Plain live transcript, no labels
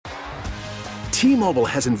T-Mobile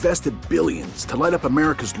has invested billions to light up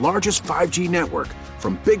America's largest 5G network,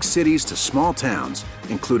 from big cities to small towns,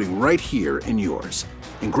 including right here in yours.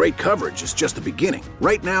 And great coverage is just the beginning.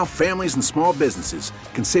 Right now, families and small businesses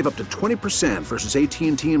can save up to 20% versus AT&T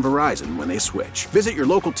and Verizon when they switch. Visit your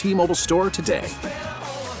local T-Mobile store today.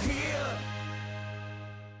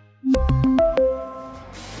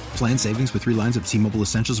 Plan savings with 3 lines of T-Mobile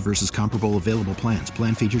Essentials versus comparable available plans.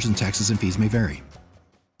 Plan features and taxes and fees may vary.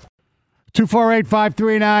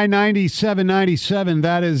 248-539-9797.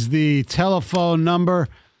 That is the telephone number.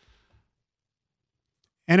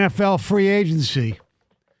 NFL free agency.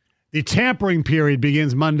 The tampering period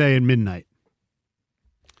begins Monday at midnight.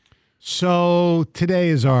 So today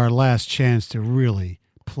is our last chance to really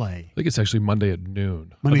play. I think it's actually Monday at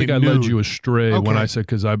noon. Monday I think at I noon. led you astray when I said,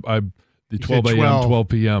 because the 12 a.m., 12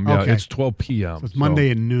 p.m. Yeah, Okay. it's 12 p.m. So it's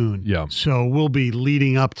Monday at noon. Yeah. So we'll be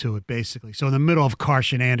leading up to it, basically. So in the middle of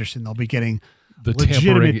Carson Anderson, they'll be getting the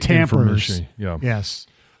legitimate tampering tamperers. information. Yeah. Yes.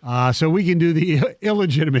 So we can do the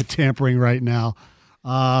illegitimate tampering right now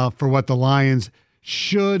for what the Lions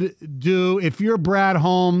should do. If you're Brad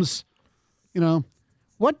Holmes,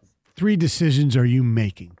 what 3 decisions are you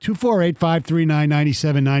making?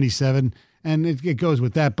 248-539-9797. And it goes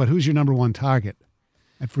with that. But who's your number one target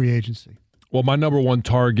at free agency? Well, my number one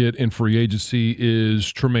target in free agency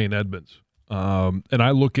is Tremaine Edmonds. And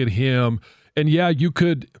I look at him, and yeah, you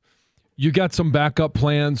got some backup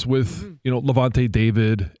plans with, Levante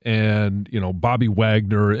David and, Bobby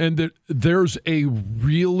Wagner. And there's a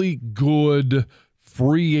really good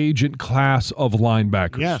free agent class of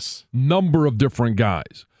linebackers. Yes. Number of different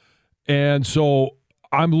guys. And so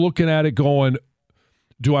I'm looking at it going,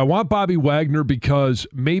 do I want Bobby Wagner because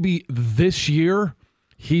maybe this year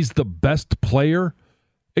he's the best player?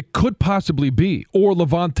 It could possibly be. Or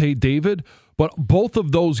Levante David. But both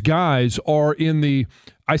of those guys are in the,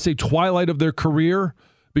 I say, twilight of their career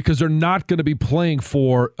because they're not going to be playing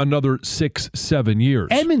for another 6-7 years.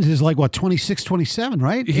 Edmonds is like, 26, 27,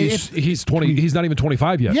 right? He's 20. He's not even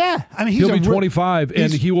 25 yet. Yeah. I mean, he'll be 25,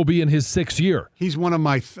 and he will be in his 6th year. He's one of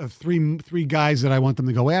my three guys that I want them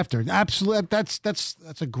to go after. Absolutely.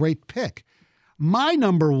 That's a great pick. My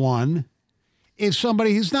number one is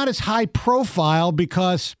somebody who's not as high profile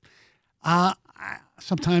because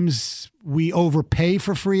sometimes we overpay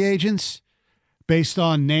for free agents based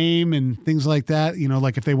on name and things like that.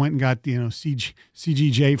 Like if they went and got,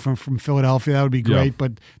 CGJ from Philadelphia, that would be great. Yeah.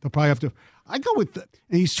 But they'll probably have to. I go with and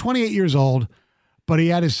he's 28 years old, but he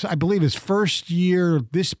had his first year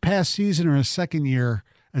this past season or his second year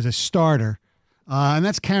as a starter. And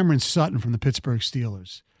that's Cameron Sutton from the Pittsburgh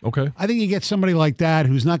Steelers. Okay. I think you get somebody like that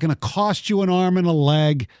who's not going to cost you an arm and a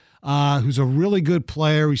leg, who's a really good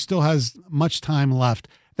player. He still has much time left.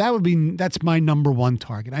 That's my number one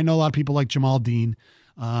target. I know a lot of people like Jamal Dean,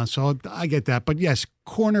 so I get that. But yes,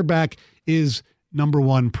 cornerback is number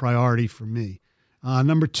one priority for me.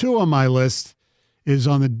 Number 2 on my list is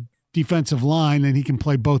on the defensive line, and he can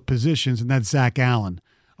play both positions, and that's Zach Allen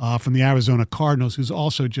from the Arizona Cardinals, who's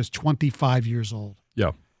also just 25 years old.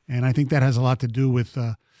 Yeah. And I think that has a lot to do with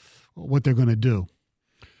what they're going to do.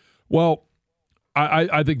 Well,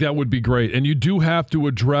 I think that would be great. And you do have to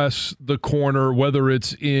address the corner, whether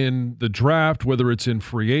it's in the draft, whether it's in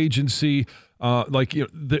free agency.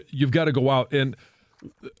 You've got to go out. And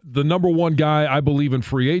the number one guy, I believe, in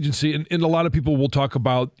free agency, and a lot of people will talk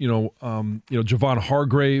about, Javon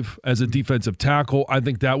Hargrave as a defensive tackle. I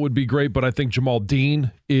think that would be great. But I think Jamal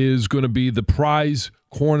Dean is going to be the prize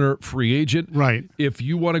corner free agent. Right. If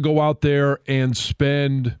you want to go out there and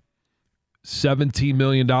spend $17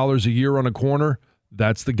 million a year on a corner,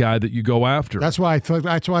 that's the guy that you go after. That's why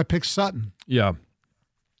I picked Sutton. Yeah.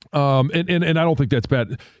 And I don't think that's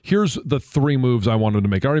bad. Here's the 3 moves I wanted to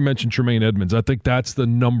make. I already mentioned Tremaine Edmonds. I think that's the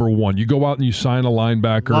number one. You go out and you sign a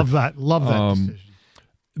linebacker. Love that decision.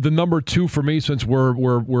 The number 2 for me, since we're kind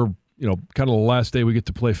of the last day we get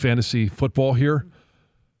to play fantasy football here,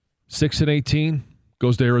 6-18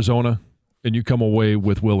 goes to Arizona, and you come away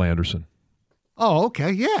with Will Anderson. Oh, okay,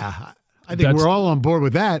 yeah. I think we're all on board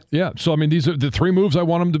with that. Yeah. So, I mean, these are the 3 moves I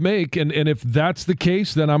want them to make. And if that's the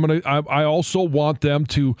case, then I also want them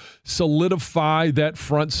to solidify that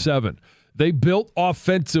front 7. They built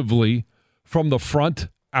offensively from the front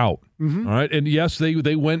out. Mm-hmm. All right. And yes,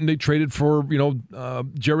 they went and they traded for,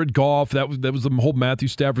 Jared Goff. That was the whole Matthew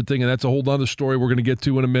Stafford thing. And that's a whole other story we're going to get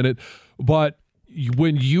to in a minute. But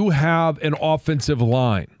when you have an offensive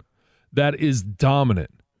line that is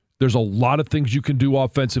dominant, there's a lot of things you can do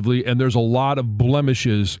offensively, and there's a lot of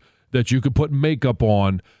blemishes that you could put makeup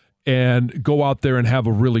on. and go out there and have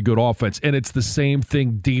a really good offense. And it's the same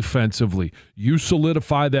thing defensively. You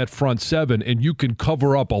solidify that front seven, and you can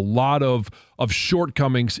cover up a lot of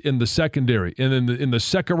shortcomings in the secondary. And in the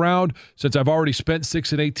second round, since I've already spent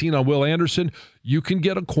 6 and 18 on Will Anderson, you can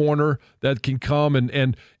get a corner that can come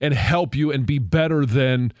and help you and be better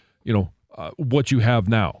than what you have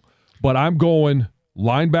now. But I'm going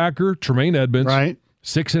linebacker, Tremaine Edmunds. Right.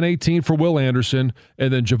 6 and 18 for Will Anderson,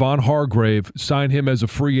 and then Javon Hargrave, sign him as a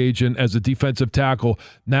free agent as a defensive tackle.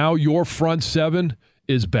 Now your front seven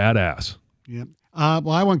is badass. Yep. Well,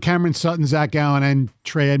 I went Cameron Sutton, Zach Allen, and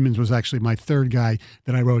Trey Edmunds was actually my third guy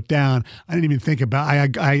that I wrote down. I didn't even think about.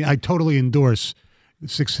 I totally endorse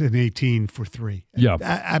 6 and 18 for 3. Yeah,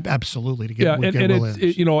 absolutely. To get, and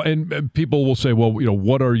it's and people will say, well,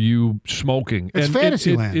 what are you smoking? It's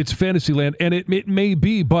Fantasyland. It's Fantasyland, and it may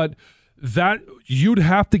be, but that you'd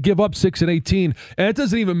have to give up 6 and 18, and it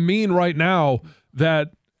doesn't even mean right now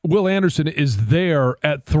that Will Anderson is there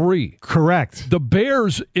at 3. Correct. The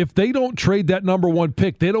Bears, if they don't trade that number 1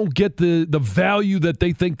 pick, they don't get the value that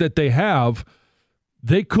they think that they have.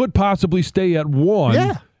 They could possibly stay at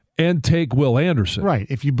 1 and take Will Anderson. Right.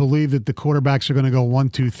 If you believe that the quarterbacks are going to go 1,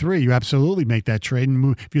 2, 3, you absolutely make that trade and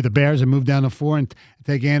move. If you're the Bears, and move down to 4 and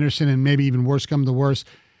take Anderson, and maybe even worse come to worse,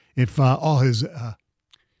 if all his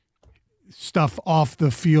stuff off the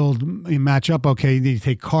field match up okay, you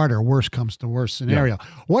take Carter. Worst comes to worst scenario. Yeah.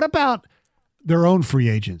 What about their own free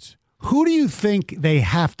agents? Who do you think they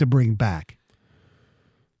have to bring back,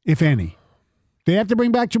 if any? They have to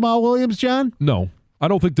bring back Jamal Williams, John? No. I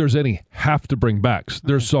don't think there's any have to bring backs.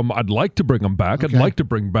 There's some I'd like to bring them back. Okay. I'd like to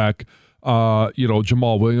bring back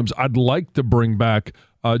Jamal Williams. I'd like to bring back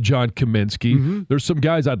John Kaminsky. Mm-hmm. There's some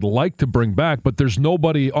guys I'd like to bring back, but there's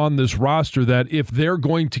nobody on this roster that if they're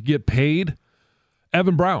going to get paid,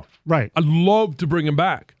 Evan Brown. Right. I'd love to bring him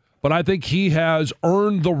back, but I think he has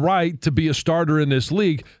earned the right to be a starter in this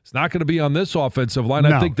league. It's not going to be on this offensive line.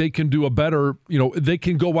 No. I think they can do a better, they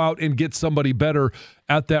can go out and get somebody better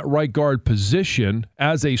at that right guard position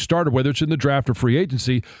as a starter, whether it's in the draft or free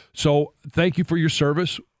agency. So thank you for your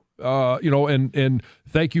service. And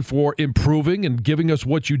thank you for improving and giving us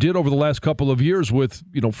what you did over the last couple of years with,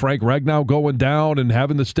 Frank Ragnow going down and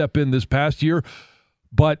having to step in this past year.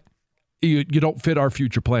 But you don't fit our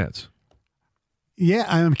future plans. Yeah,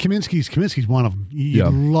 Kaminsky's one of them. You'd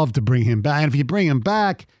love to bring him back. And if you bring him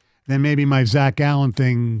back, then maybe my Zach Allen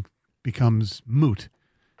thing becomes moot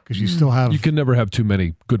because you still have. You can never have too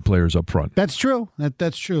many good players up front. That's true.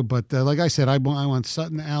 That's true. But like I said, I want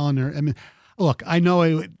Sutton, Allen, look, I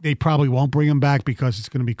know they probably won't bring him back because it's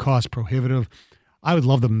going to be cost prohibitive. I would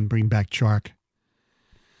love them to bring back Chark.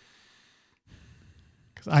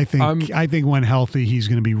 I think when healthy, he's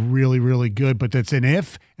going to be really, really good. But that's an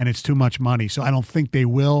if, and it's too much money. So I don't think they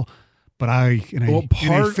will. But in a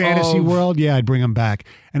fantasy world, I'd bring him back.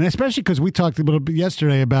 And especially because we talked a little bit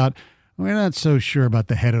yesterday about we're not so sure about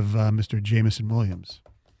the head of Mr. Jameson Williams.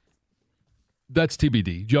 That's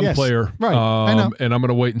TBD. Young player. Right. I know. And I'm going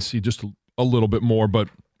to wait and see just a little bit more. But,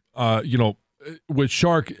 with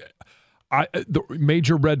Chark, the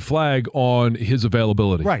major red flag on his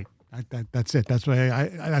availability. Right. That's it. That's why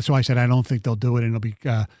I said I don't think they'll do it, and it'll be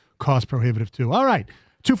cost prohibitive too. All right,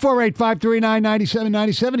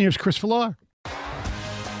 248-539-9797. Here's Chris Villar.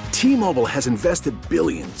 T-Mobile has invested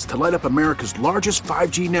billions to light up America's largest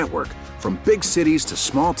 5G network, from big cities to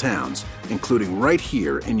small towns, including right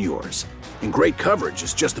here in yours. And great coverage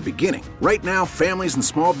is just the beginning. Right now, families and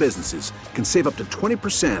small businesses can save up to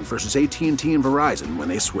 20% versus AT&T and Verizon when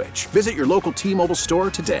they switch. Visit your local T-Mobile store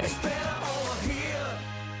today.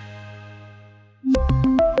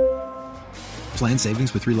 Plan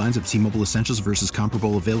savings with 3 lines of T-Mobile Essentials versus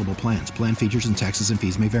comparable available plans. Plan features and taxes and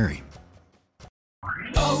fees may vary.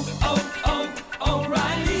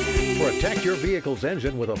 O'Reilly. Protect your vehicle's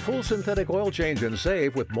engine with a full synthetic oil change and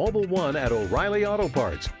save with Mobil 1 at O'Reilly Auto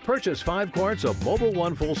Parts. Purchase 5 quarts of Mobil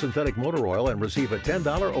 1 full synthetic motor oil and receive a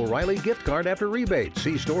 $10 O'Reilly gift card after rebate.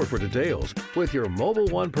 See store for details. With your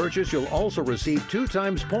Mobil 1 purchase, you'll also receive 2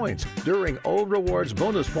 times points during O Rewards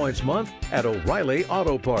Bonus Points Month at O'Reilly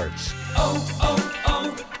Auto Parts.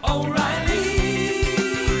 O'Reilly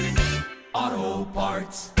Auto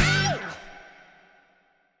Parts.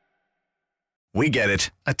 We get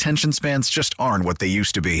it. Attention spans just aren't what they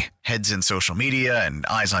used to be. Heads in social media and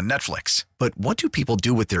eyes on Netflix. But what do people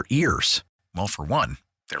do with their ears? Well, for one,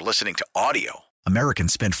 they're listening to audio.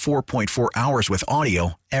 Americans spend 4.4 hours with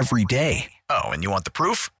audio every day. Oh, and you want the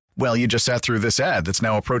proof? Well, you just sat through this ad that's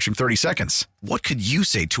now approaching 30 seconds. What could you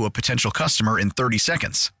say to a potential customer in 30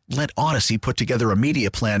 seconds? Let Odyssey put together a media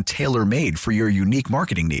plan tailor-made for your unique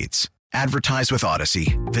marketing needs. Advertise with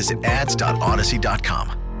Odyssey. Visit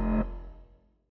ads.odyssey.com.